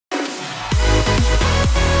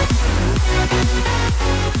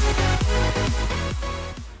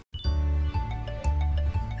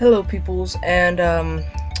Hello peoples, and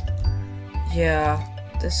yeah,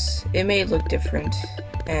 it may look different,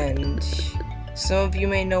 and some of you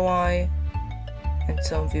may know why, and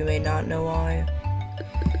some of you may not know why.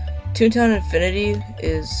 Toontown Infinity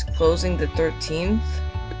is closing the 13th,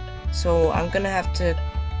 so I'm gonna have to,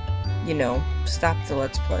 stop the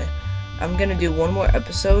Let's Play. I'm gonna do one more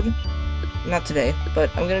episode, not today, but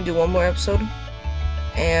I'm gonna do one more episode,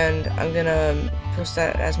 and I'm gonna post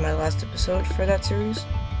that as my last episode for that series.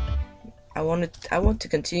 I want to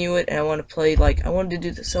continue it, and I want to play, I wanted to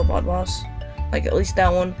do the Silbod boss, at least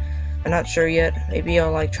that one. I'm not sure yet. Maybe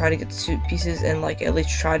I'll, try to get the suit pieces and, at least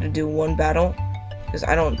try to do one battle, because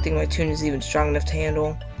I don't think my toon is even strong enough to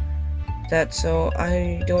handle that, so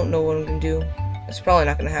I don't know what I'm gonna do. It's probably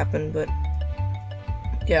not gonna happen, but,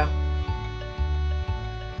 yeah.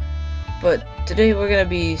 But today we're gonna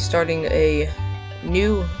be starting a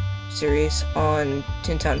new series on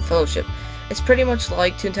Toontown Fellowship. It's pretty much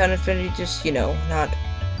like Toontown Infinity, just, it'll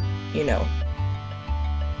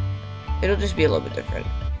just be a little bit different.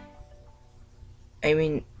 I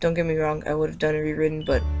mean, don't get me wrong, I would have done it rewritten,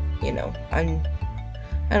 but, I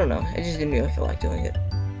don't know, I just didn't really feel like doing it.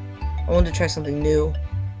 I wanted to try something new.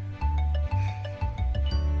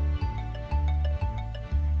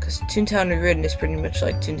 Because Toontown Rewritten is pretty much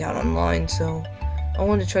like Toontown Online, so I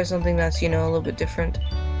wanted to try something that's, a little bit different.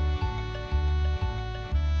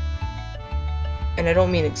 And I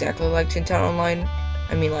don't mean exactly like Toontown Online,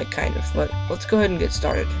 I mean kind of, but let's go ahead and get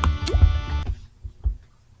started.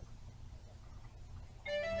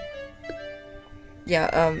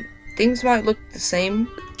 Yeah, things might look the same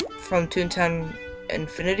from Toontown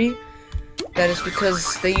Infinity. That is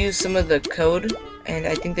because they used some of the code, and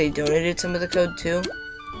I think they donated some of the code too,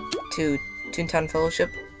 to Toontown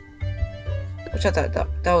Fellowship, which I thought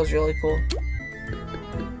that was really cool.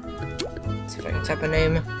 Let's see if I can type a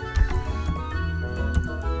name.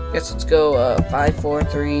 Guess let's go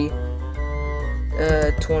 543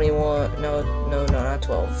 21. No, not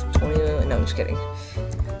 12. 20. No, I'm just kidding.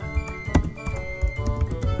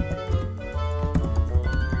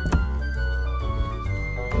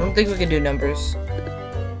 I don't think we can do numbers.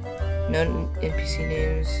 No NPC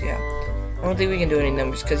names. Yeah, I don't think we can do any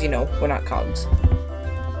numbers because we're not cogs.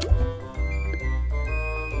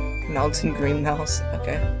 Mountain green mouse.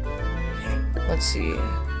 Okay. Let's see.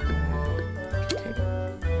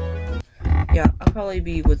 Yeah, I'll probably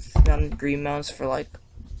be with Mountain Green Mouse for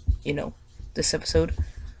this episode.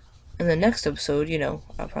 And the next episode,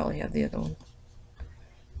 I'll probably have the other one.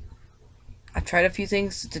 I tried a few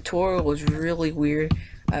things. The tutorial was really weird.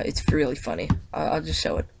 It's really funny. I'll just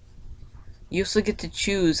show it. You also get to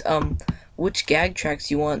choose which gag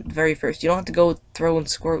tracks you want very first. You don't have to go with Throw and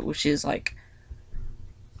Squirt, which is that's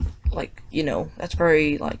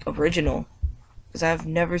very original. Because I've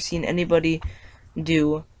never seen anybody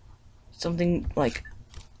do something you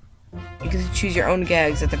get to choose your own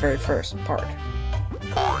gags at the very first part.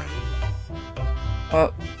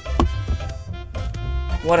 Oh,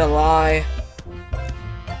 what a lie.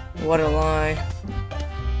 What a lie.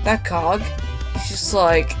 That cog is just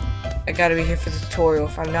I gotta be here for the tutorial.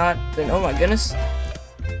 If I'm not, then oh my goodness.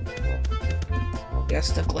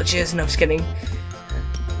 Yes, the glitches. No, I'm just kidding.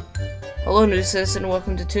 Hello, new citizen.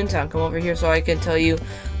 Welcome to Toontown. Come over here so I can tell you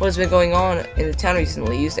what has been going on in the town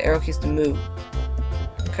recently. Use the arrow keys to move.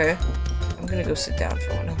 Okay. I'm gonna go sit down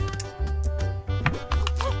for a while.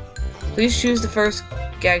 Please choose the first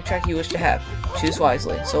gag track you wish to have. Choose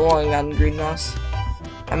wisely. So long, Mountain Green Mouse.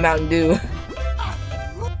 I'm Mountain Dew.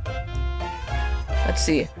 Let's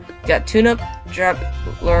see. You got tune up, drop,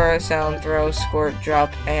 lure, sound, throw, squirt,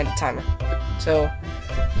 drop, and a timer. So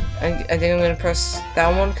I think I'm gonna press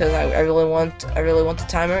that one because I really want the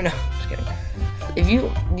timer. No, just kidding. If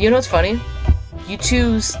you know what's funny? You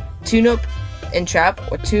choose tune up and trap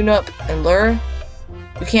or tune up and lure.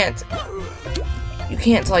 You can't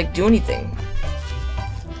do anything.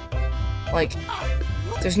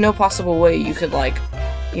 There's no possible way you could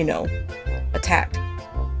attack.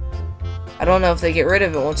 I don't know if they get rid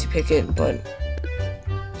of it once you pick it, but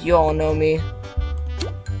you all know me.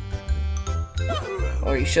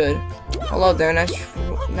 Or you should. Hello there, nice.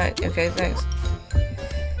 Okay, thanks.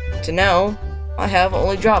 So now, I have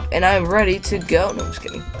only drop, and I'm ready to go. No, I'm just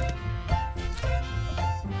kidding.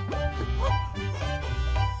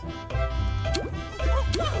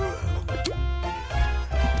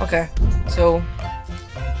 Okay, so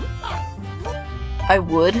I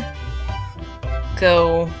would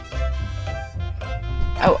go.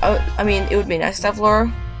 I mean, it would be nice to have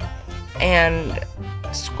lure, and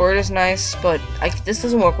squirt is nice, but this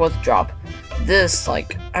doesn't work with drop. this,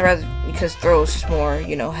 like, I rather, because throw is just more,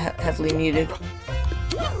 you know, heavily needed.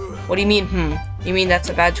 What do you mean, You mean that's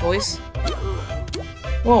a bad choice?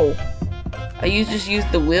 Whoa. I just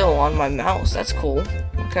used the wheel on my mouse. That's cool.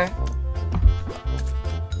 Okay.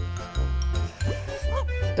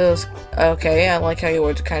 Okay, I like how your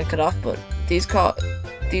words are kind of cut off, but these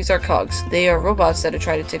are cogs. They are robots that are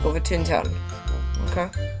trying to take over Toontown. Okay.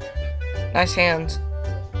 Nice hands.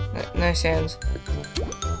 Nice hands.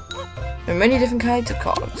 There are many different kinds of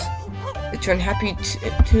cogs. They turn happy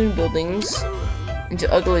toon buildings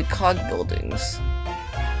into ugly cog buildings.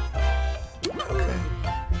 Okay.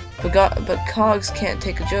 But cogs can't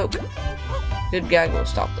take a joke. Good gag will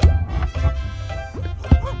stop them.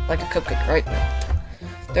 Like a cupcake, right?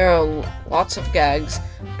 There are lots of gags,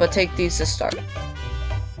 but take these to start.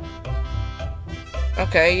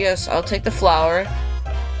 Okay, yes, I'll take the flower.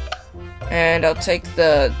 And I'll take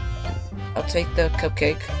the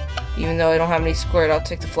cupcake. Even though I don't have any squirt, I'll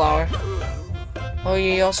take the flower. Oh,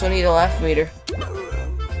 you also need a laugh meter.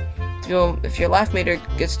 If your laugh meter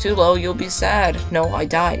gets too low, you'll be sad. No, I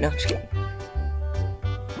die. No, just kidding.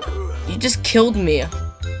 You just killed me.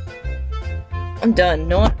 I'm done.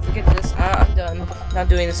 No one forget this. I'm done. Not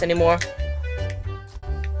doing this anymore.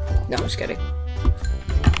 No, I'm just kidding.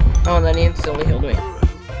 Oh, and then he instantly healed me.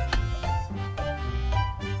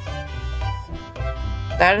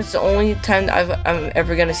 That is the only time I'm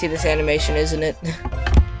ever gonna see this animation, isn't it?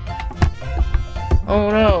 Oh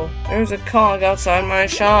no, there's a cog outside my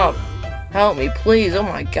shop. Help me, please. Oh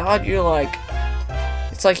my god, you're like...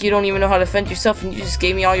 It's like you don't even know how to defend yourself and you just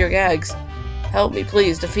gave me all your gags. Help me,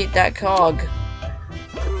 please. Defeat that cog.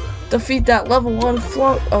 Defeat that level 1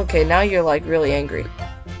 flunk. Okay, now you're like really angry.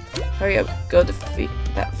 Hurry up, go defeat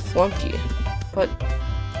that flunky. But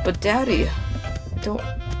Daddy, I don't...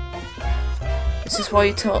 Is this why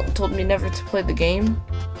you told me never to play the game?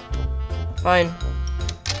 Fine.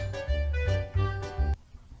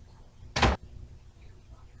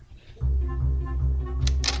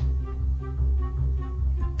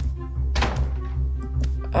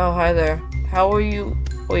 Oh, hi there. How are you?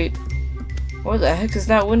 Wait. Where the heck is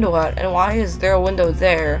that window at? And why is there a window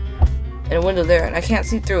there? And a window there? And I can't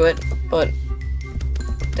see through it, but...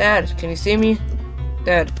 Dad, can you see me?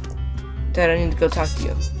 Dad, I need to go talk to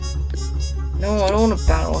you. No, I don't want to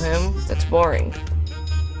battle him. That's boring.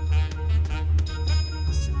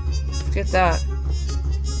 Forget that.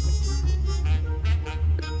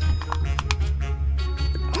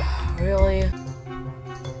 Really?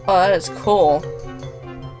 Oh, that is cool.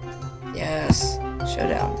 Yes.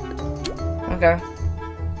 Showdown. Okay.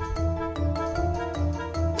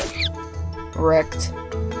 Wrecked.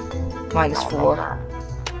 -4.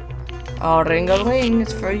 Oh, ring-a-ling,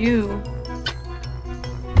 it's for you.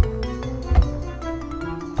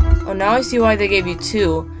 Oh, now I see why they gave you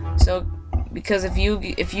 2. So, because if you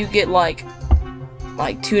get like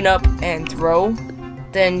tune up and throw,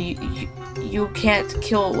 then you can't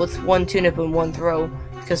kill with 1 tune up and 1 throw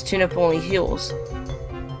because tune up only heals.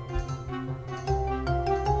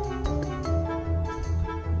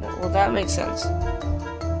 Well, that makes sense.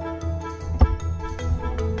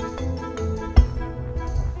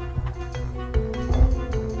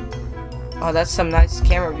 Oh, that's some nice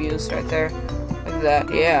camera views right there. Look at that,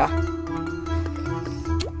 yeah.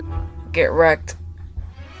 Get wrecked.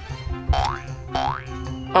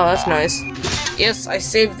 Oh, that's nice. Yes, I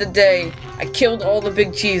saved the day. I killed all the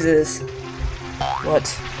big cheeses.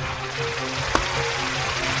 What?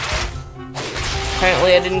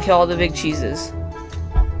 Apparently I didn't kill all the big cheeses.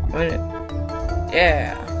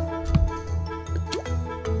 Yeah.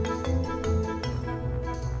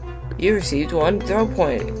 You received 1 throw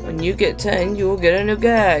point. When you get 10, you will get a new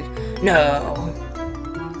gag. No.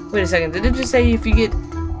 Wait a second, did it just say if you get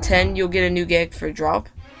 10, you'll get a new gag for a drop?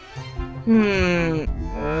 No,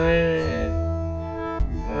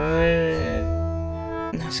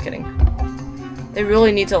 just kidding. They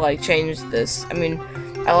really need to, like, change this. I mean,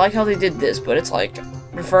 I like how they did this, but it's, like,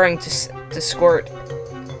 referring to squirt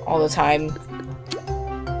all the time.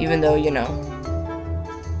 Even though, you know.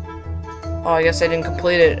 Oh, I guess I didn't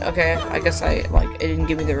complete it. Okay, I guess it didn't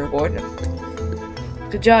give me the reward.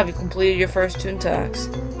 Good job, you completed your first Toon task.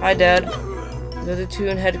 Hi, Dad. Go to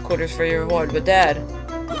Toon headquarters for your reward. But Dad.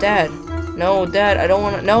 No, Dad, I don't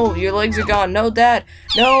want to. No, your legs are gone. No, Dad.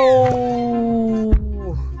 No.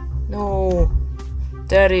 No.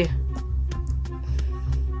 Daddy.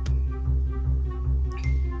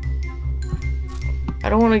 I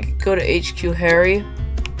don't want to go to HQ, Harry.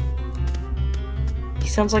 He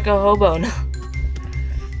sounds like a hobo now.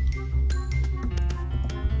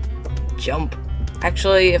 Jump.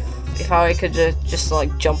 Actually, if I could just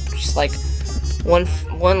like jump, just like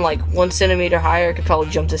 1 centimeter higher, I could probably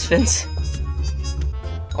jump this fence.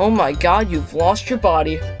 Oh my god, you've lost your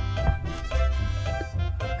body.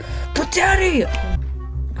 But daddy!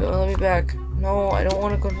 Go, let me back. No, I don't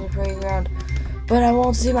want to go to the playground. But I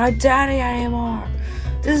won't see my daddy anymore.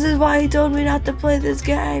 This is why he told me not to play this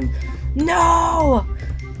game. No!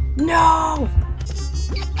 No!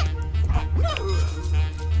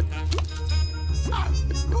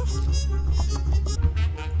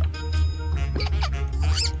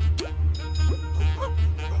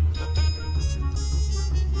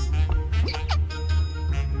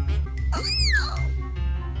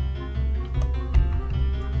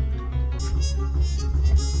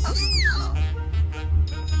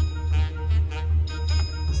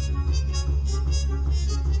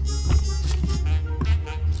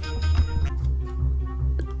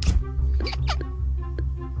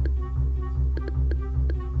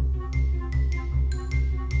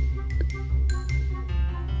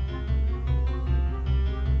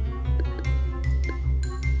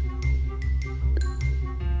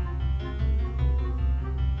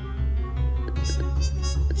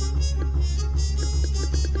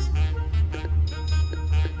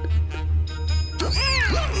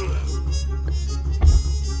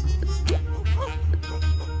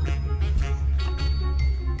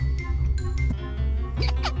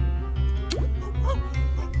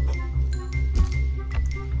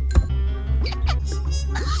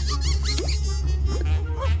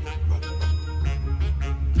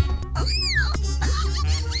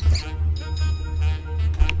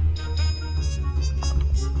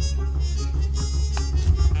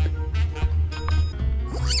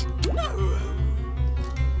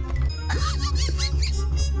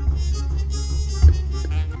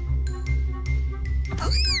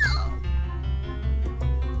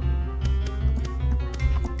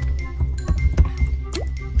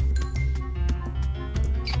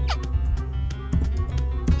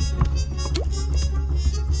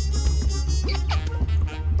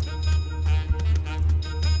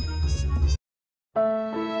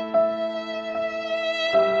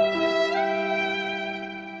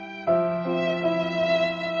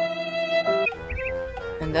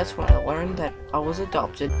 And that's when I learned that I was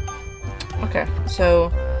adopted. Okay,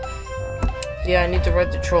 so yeah, I need to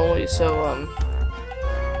ride the trolley, so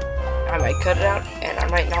I might cut it out and I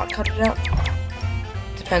might not cut it out.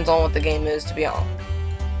 Depends on what the game is, to be honest.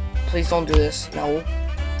 Please don't do this. No.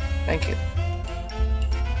 Thank you.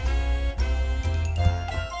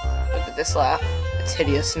 Look at this laugh. It's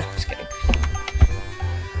hideous. No, I'm just kidding.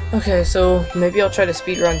 Okay, so maybe I'll try to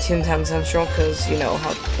speedrun Toontown Central, because you know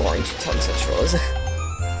how boring Toontown Central is.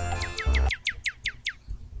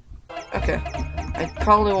 Okay, I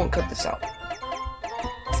probably won't cut this out.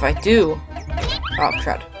 If I do... Oh,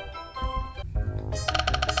 crud.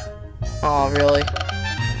 Oh, really?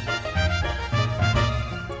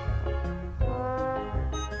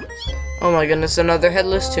 Oh my goodness, another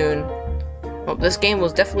headless Toon. Well, this game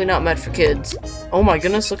was definitely not meant for kids. Oh my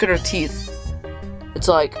goodness, look at her teeth. It's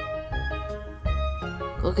like...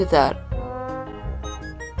 Look at that.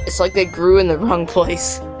 It's like they grew in the wrong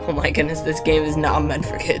place. Oh my goodness, this game is not meant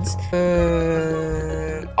for kids.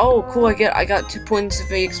 Oh, cool, I got 2 points of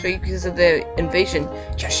XP because of the invasion.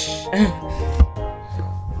 Yes!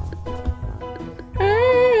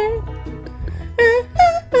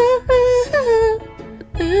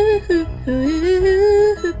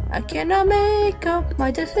 I cannot make up my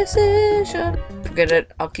decision. Forget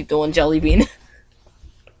it, I'll keep the 1 jelly bean.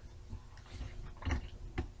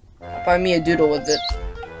 Buy me a doodle with it.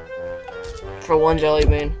 For 1 jelly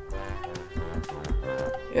bean.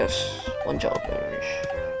 Yes, 1 jelly bean.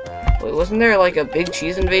 Wait, wasn't there like a big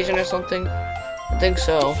cheese invasion or something? I think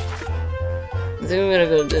so. I think I'm gonna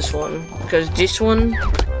go to this one. Because this one,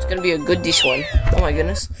 it's gonna be a good dish one. Oh my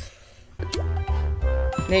goodness.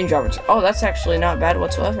 Name droppers. Oh, that's actually not bad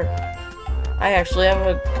whatsoever. I actually have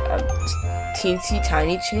a teensy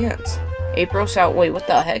tiny chance. April South. Wait, what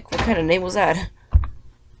the heck? What kind of name was that?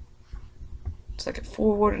 It's like a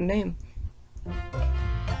 4-word name.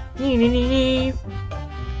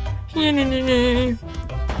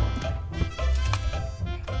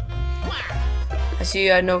 I see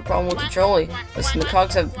you had no problem with the trolley. Listen, the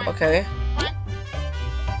cogs have... Okay.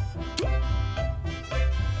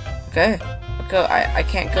 Okay. I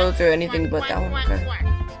can't go through anything but that one. Okay.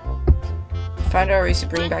 Find our race to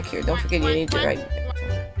bring back here. Don't forget you need to write.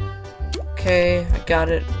 Okay, I got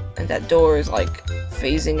it. And that door is like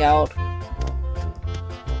phasing out.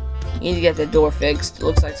 You need to get the door fixed. It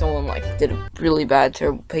looks like someone like did a really bad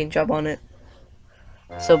terrible paint job on it.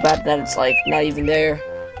 So bad that it's like not even there.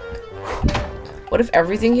 What if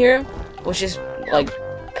everything here was just like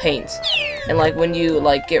paint And like when you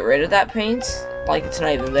like get rid of that paint, like it's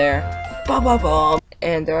not even there. Ba ba ba.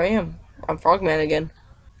 And there I am. I'm Frogman again.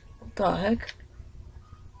 What the heck?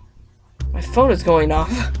 My phone is going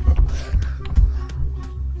off.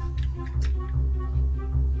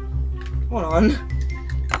 Hold on.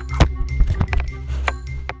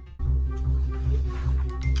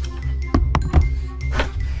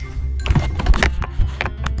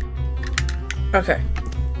 Okay.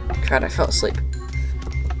 God, I fell asleep.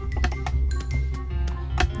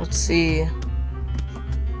 Let's see.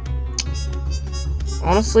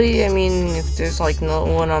 Honestly, I mean, if there's like no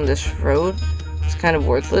one on this road, it's kind of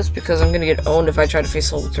worthless because I'm gonna get owned if I try to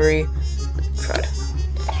face level 3. Crud.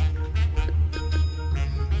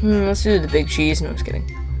 Let's do the big cheese. No, I'm just kidding.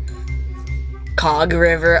 Cog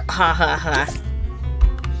River. Ha ha ha.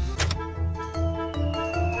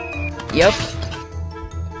 Yep.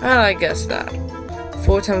 I guess that.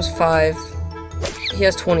 4 times 5. He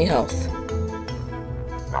has 20 health.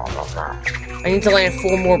 I need to land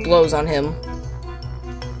 4 more blows on him.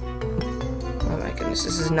 Oh my goodness,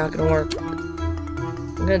 this is not gonna work.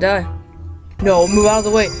 I'm gonna die. No, move out of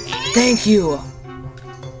the way. Thank you!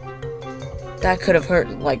 That could have hurt,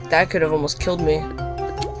 like, that could have almost killed me.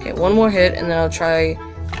 Okay, 1 more hit, and then I'll try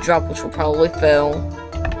drop, which will probably fail.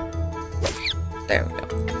 There we go.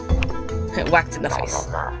 Whacked in the face.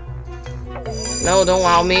 No, don't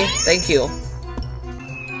wow me. Thank you.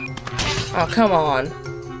 Oh, come on.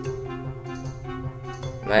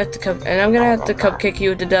 I'm gonna have to cupcake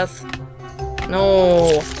you to death.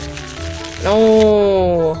 No.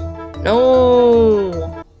 No.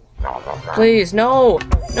 No. Please, no.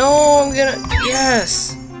 No, I'm gonna...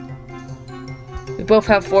 Yes! We both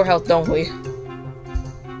have 4 health, don't we?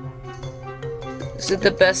 This is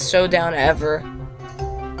the best showdown ever.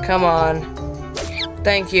 Come on.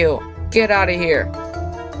 Thank you. Get out of here.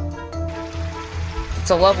 It's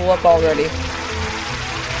a level up already.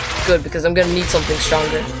 Good, because I'm gonna need something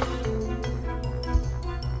stronger.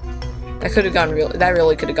 That could have gone that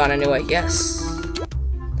really could have gone anyway. Yes.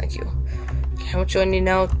 Thank you. Okay, how much do I need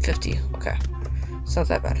now? 50. Okay. It's not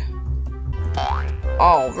that bad.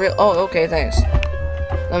 Oh, real? Oh, okay, thanks.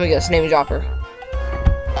 Let me guess. Name dropper.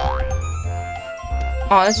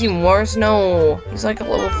 Oh, that's even worse. No. He's like a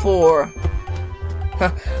level 4.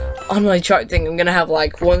 On my chart thing, I'm gonna have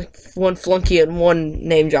like one flunky and 1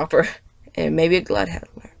 name dropper. And maybe a glad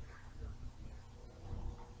handler.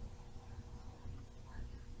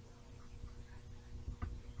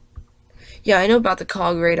 Yeah, I know about the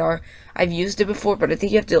cog radar. I've used it before, but I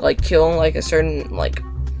think you have to like kill like a certain like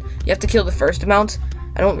you have to kill the first amount.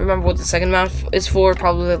 I don't remember what the second amount is for.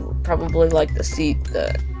 Probably like the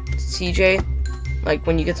CJ, like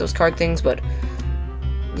when you get those card things. But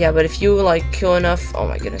yeah, but if you like kill enough, oh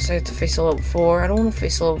my goodness, I have to face a level 4. I don't want to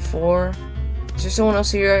face a level 4. Is there someone else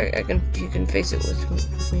here you can face it with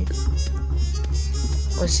me?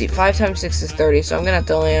 Let's see. 5 times 6 is 30, so I'm gonna have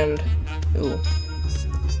to land. Ooh.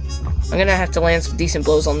 I'm gonna have to land some decent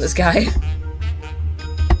blows on this guy.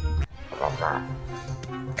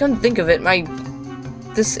 Come to think of it, my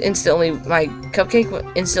cupcake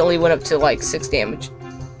instantly went up to like 6 damage.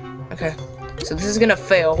 Okay, so this is gonna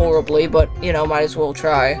fail horribly, but you know, might as well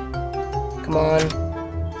try. Come on.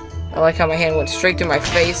 I like how my hand went straight through my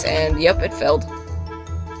face, and yep, it failed.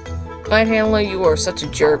 Glad handler, you are such a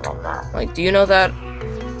jerk. Like, do you know that?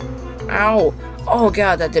 Ow! Oh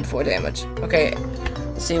god, that did 4 damage. Okay.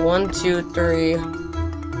 See, 1, 2, 3.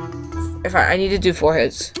 I need to do 4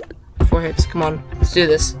 hits. 4 hits. Come on, let's do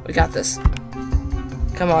this. We got this.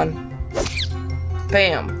 Come on.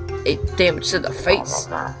 Bam. 8 damage to the face.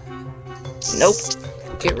 Nope.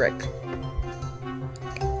 Get wrecked.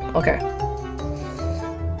 Okay.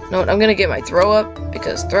 No, I'm gonna get my throw up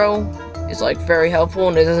because throw is like very helpful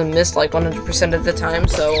and it doesn't miss like 100% of the time.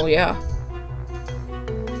 So yeah.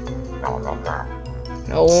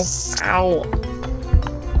 No. Ow.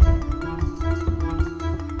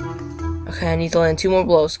 Okay, I need to land 2 more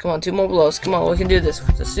blows. Come on, 2 more blows. Come on, we can do this.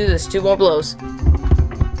 Let's do this. 2 more blows.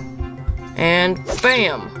 And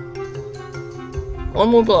bam! 1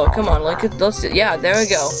 more blow. Come on, let's yeah, there we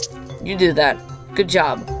go. You do that. Good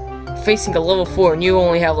job. Facing a level 4 and you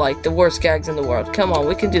only have like the worst gags in the world. Come on,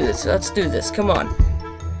 we can do this. Let's do this. Come on.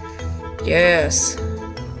 Yes.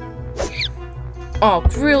 Oh,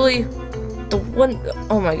 really? The one,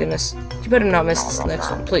 oh my goodness. You better not miss this next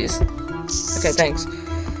one, please. Okay, thanks.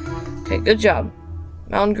 Okay, good job.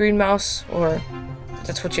 Mountain Green Mouse, or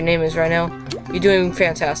that's what your name is right now. You're doing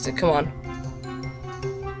fantastic. Come on.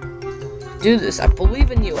 Do this. I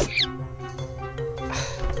believe in you.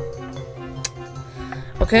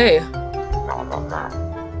 Okay.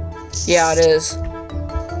 Yeah, it is.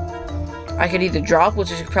 I could either drop, which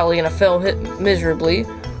is probably gonna fail miserably,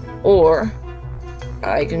 or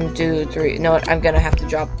I can do 3. No, I'm gonna have to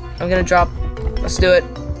drop. I'm gonna drop. Let's do it.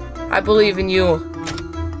 I believe in you.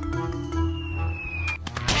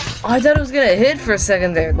 Oh, I thought it was gonna hit for a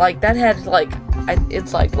second there. Like, that had, like,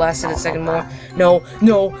 it's like lasted a second more. No,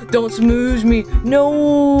 no, don't smooze me.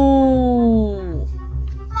 No!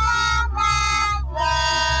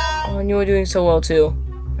 Oh, and you were doing so well, too.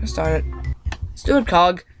 Let's darn it. Let's do it,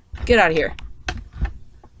 Cog. Get out of here.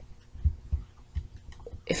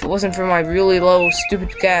 If it wasn't for my really low,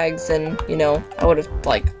 stupid gags, then, you know, I would have,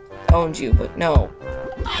 like, owned you, but no.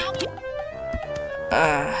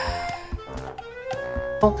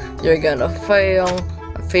 You're gonna fail.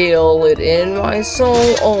 I feel it in my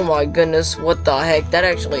soul. Oh my goodness, what the heck? That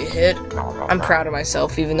actually hit. I'm proud of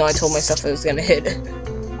myself, even though I told myself it was gonna hit.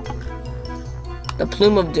 The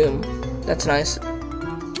Plume of Doom. That's nice.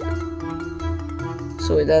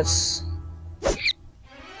 So wait, that's...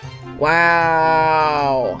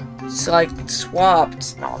 Wow. It's like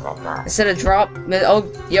swapped. Instead of drop... Oh,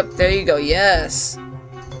 yep, there you go. Yes.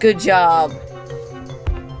 Good job.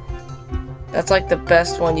 That's like the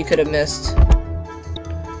best one you could have missed.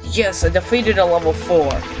 Yes, I defeated a level 4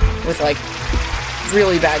 with like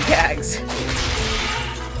really bad gags.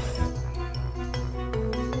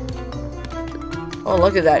 Oh,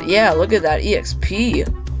 look at that. Yeah, look at that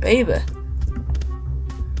EXP, baby.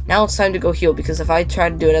 Now it's time to go heal, because if I try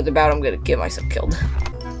to do another battle, I'm gonna get myself killed.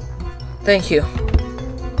 Thank you.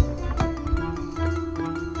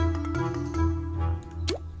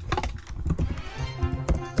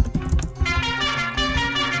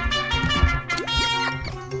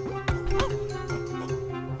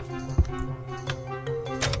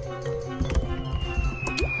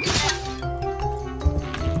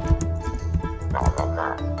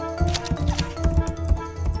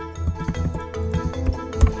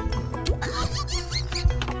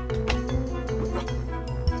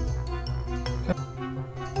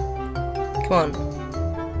 Come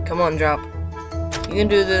on. Come on, drop. You can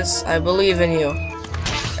do this. I believe in you.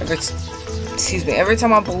 Every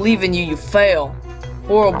time I believe in you, you fail.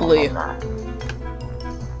 Horribly.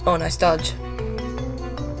 Oh, nice dodge.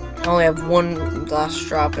 I only have one last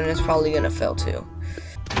drop, and it's probably gonna fail too.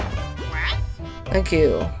 Thank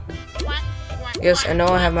you. Yes, I know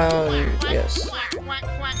I have my own. Yes.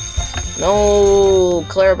 No,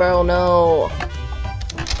 Clarabelle, no.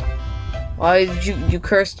 Why did you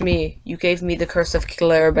cursed me? You gave me the curse of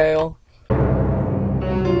Clarabelle.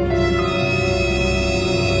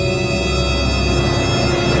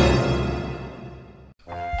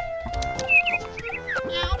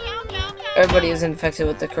 Everybody is infected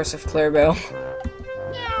with the curse of Clarabelle.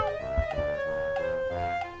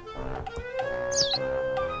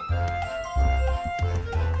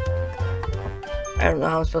 I don't know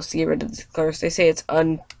how I'm supposed to get rid of this curse. They say it's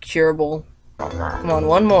uncurable. Come on,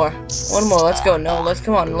 one more. One more, let's go. No,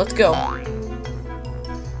 come on, let's go.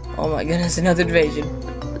 Oh my goodness, another invasion.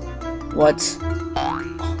 What? Oh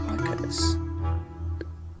my goodness.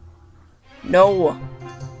 No.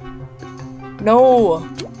 No.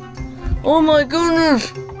 Oh my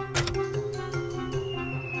goodness.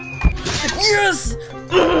 Yes!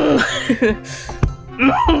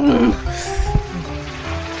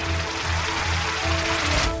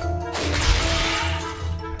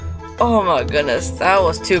 Oh my goodness, that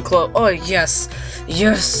was too close. Oh yes,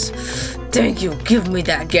 yes. Thank you, give me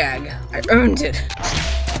that gag. I earned it.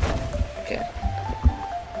 Okay.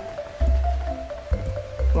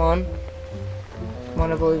 Come on. Come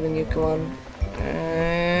on, I believe in you, come on.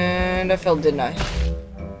 And I failed, didn't I?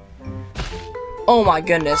 Oh my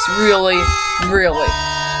goodness, really? Really?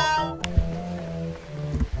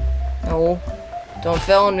 No. Don't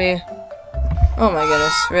fail on me. Oh my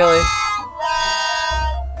goodness, really?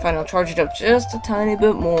 Fine, I'll charge it up just a tiny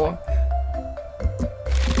bit more.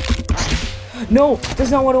 No! That's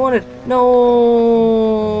not what I wanted! No!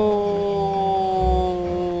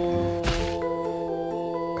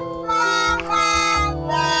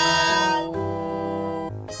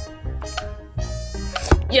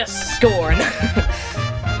 Yes! Scorn!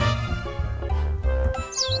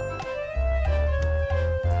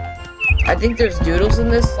 I think there's doodles in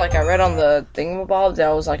this. Like, I read on the thingamabob that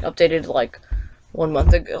was, like, updated, like, 1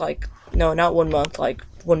 month ago, like, no, not 1 month, like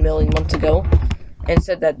 1 million months ago, and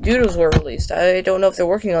said that doodles were released. I don't know if they're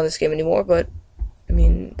working on this game anymore, but I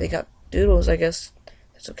mean, they got doodles, I guess.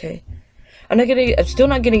 That's okay. I'm still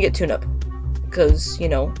not gonna get tune-up, because, you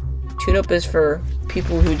know, tune-up is for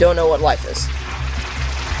people who don't know what life is.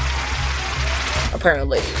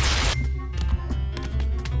 Apparently.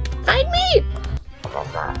 Fight me!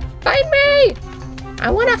 Fight me!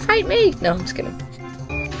 I wanna fight me! No, I'm just kidding.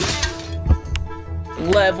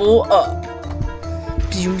 Level up.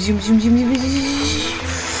 Zoom, zoom, zoom, zoom, zoom, zoom.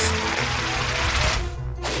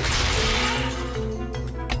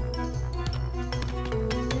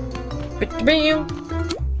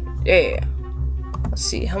 Yeah. Let's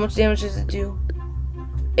see, how much damage does it do?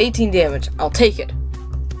 18 damage. I'll take it.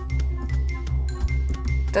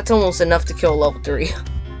 That's almost enough to kill level 3.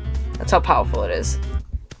 That's how powerful it is.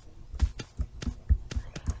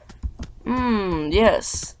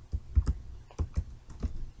 Yes.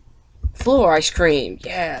 Floor ice cream.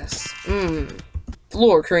 Yes.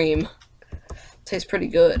 Floor cream. Tastes pretty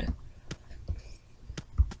good.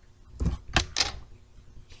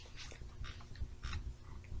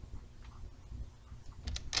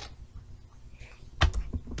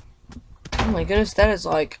 Oh my goodness, that is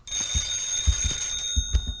like...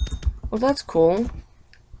 Well, that's cool.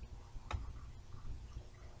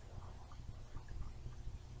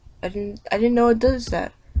 I didn't know it does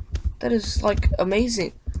that. That is like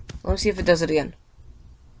amazing. Let me see if it does it again.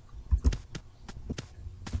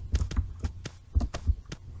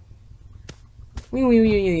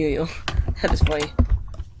 That is funny.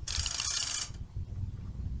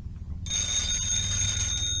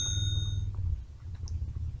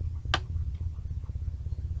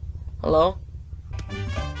 Hello?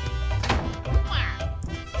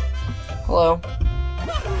 Hello?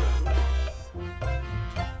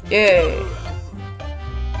 Yay!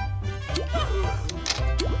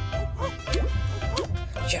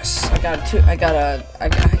 Yes, I got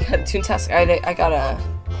a Toon task. I got a.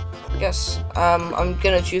 Yes, I'm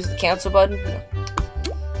gonna choose the cancel button.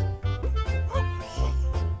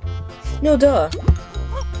 No, duh.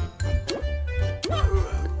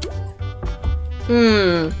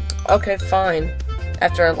 Okay, fine.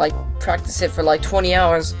 After I like practice it for like 20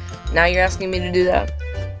 hours, now you're asking me to do that?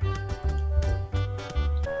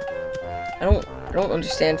 I don't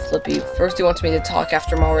understand Flippy. First he wants me to talk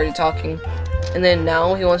after I'm already talking, and then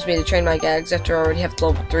now he wants me to train my gags after I already have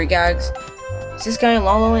level 3 gags. Is this guy in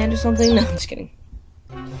La La Land or something? No, I'm just kidding.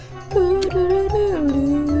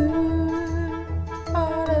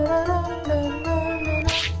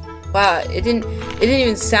 Wow, it didn't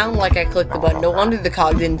even sound like I clicked the button. No wonder the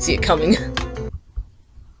cog didn't see it coming.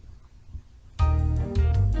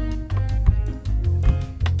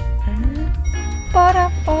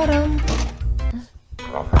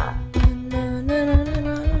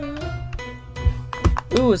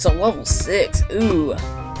 Ooh, it's a level 6. Ooh,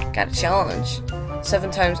 got a challenge.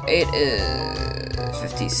 7 times 8 is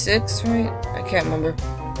 56, right? I can't remember.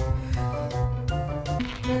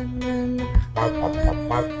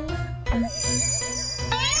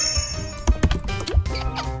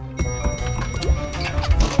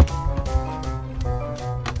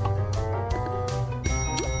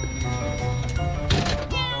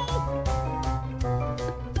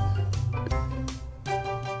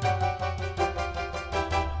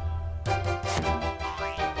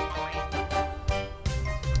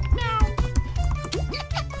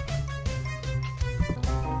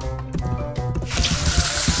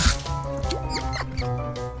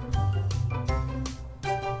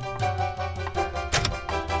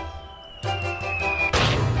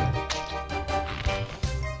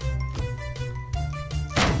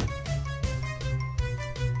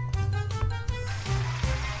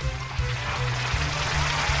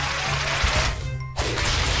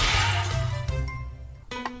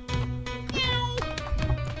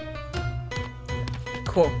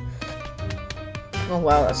 Cool. Oh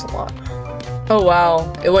wow, that's a lot. Oh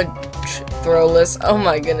wow, it went throwless. Oh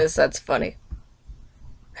my goodness, that's funny.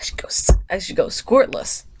 I should go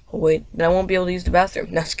squirtless. Oh wait, then I won't be able to use the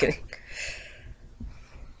bathroom. No, just kidding.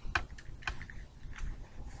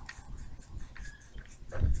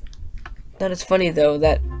 That is funny though,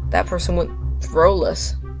 that person went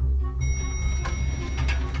throwless.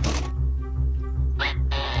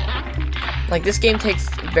 Like this game takes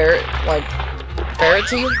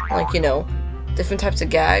variety, like, you know, different types of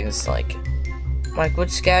gags, like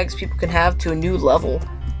which gags people can have to a new level,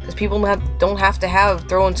 because people don't have to have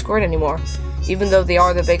throw and squirt anymore, even though they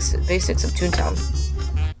are the basics of Toontown.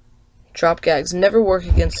 Drop gags never work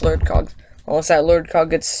against lured cogs, unless that lured cog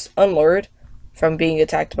gets unlured from being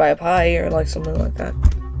attacked by a pie or like something like that.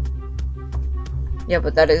 Yeah,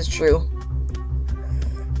 but that is true.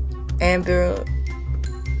 Amber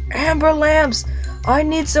lamps! I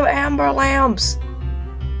need some amber lamps!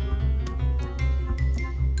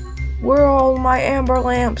 Where are all my amber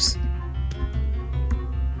lamps?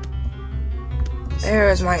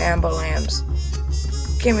 There's my amber lamps.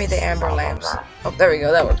 Give me the amber lamps. Oh, there we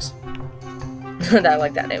go, that works. I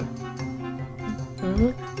like that name.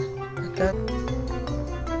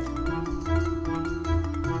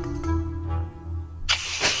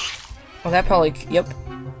 Oh, that probably, yep.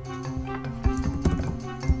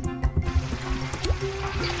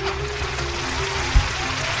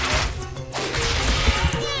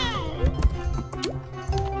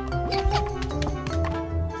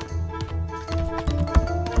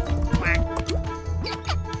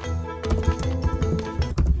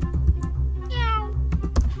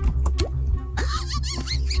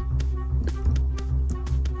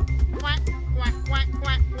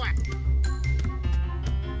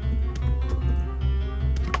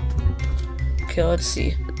 Okay, let's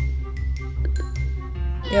see.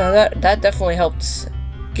 Yeah, that definitely helped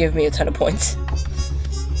give me a ton of points.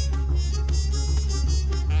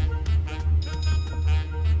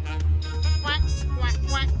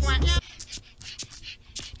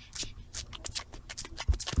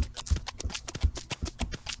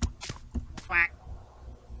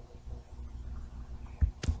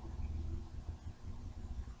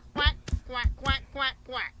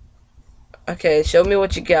 Okay, show me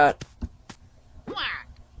what you got.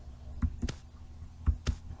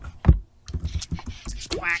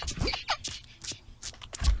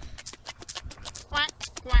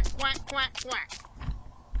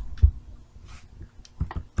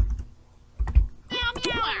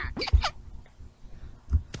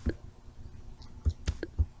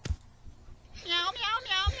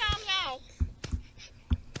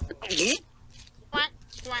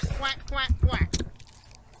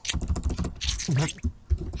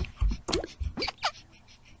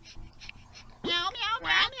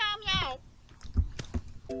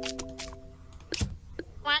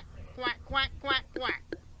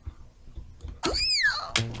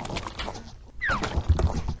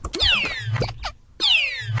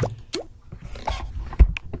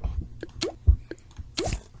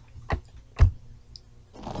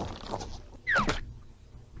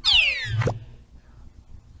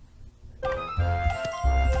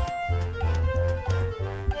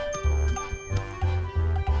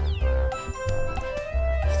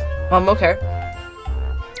 Okay.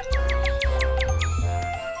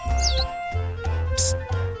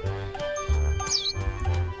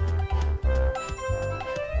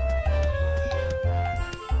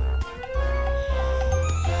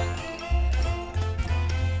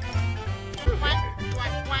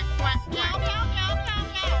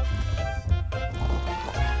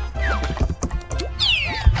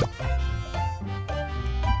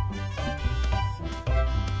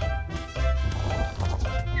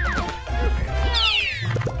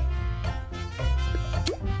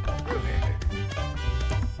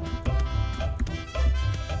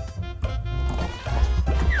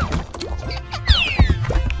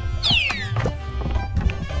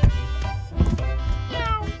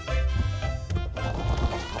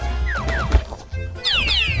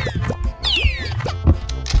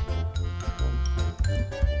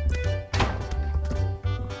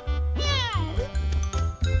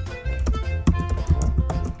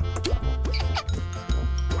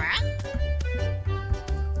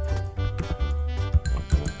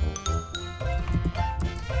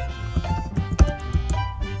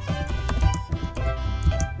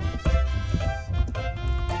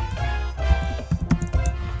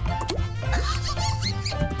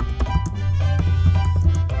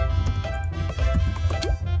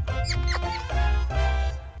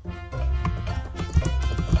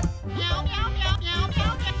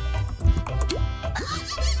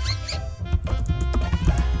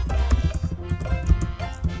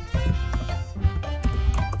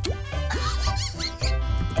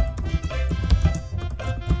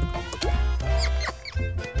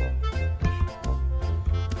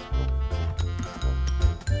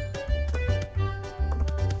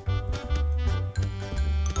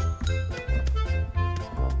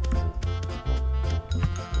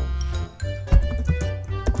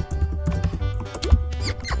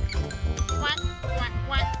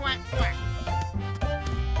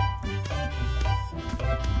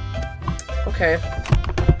 Okay.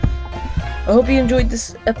 I hope you enjoyed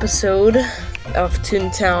this episode of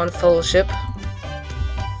Toontown Fellowship.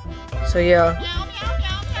 So yeah,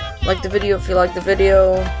 like the video if you like the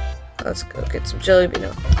video. Let's go get some jelly bean.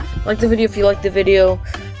 Like the video if you like the video.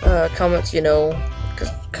 Comment,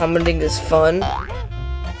 because commenting is fun.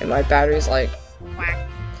 And my battery's like,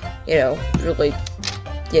 really,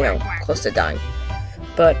 close to dying.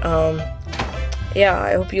 But yeah,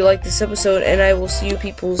 I hope you liked this episode, and I will see you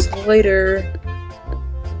peoples later.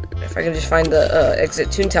 If I can just find the exit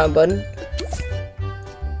Toontown button.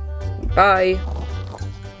 Bye.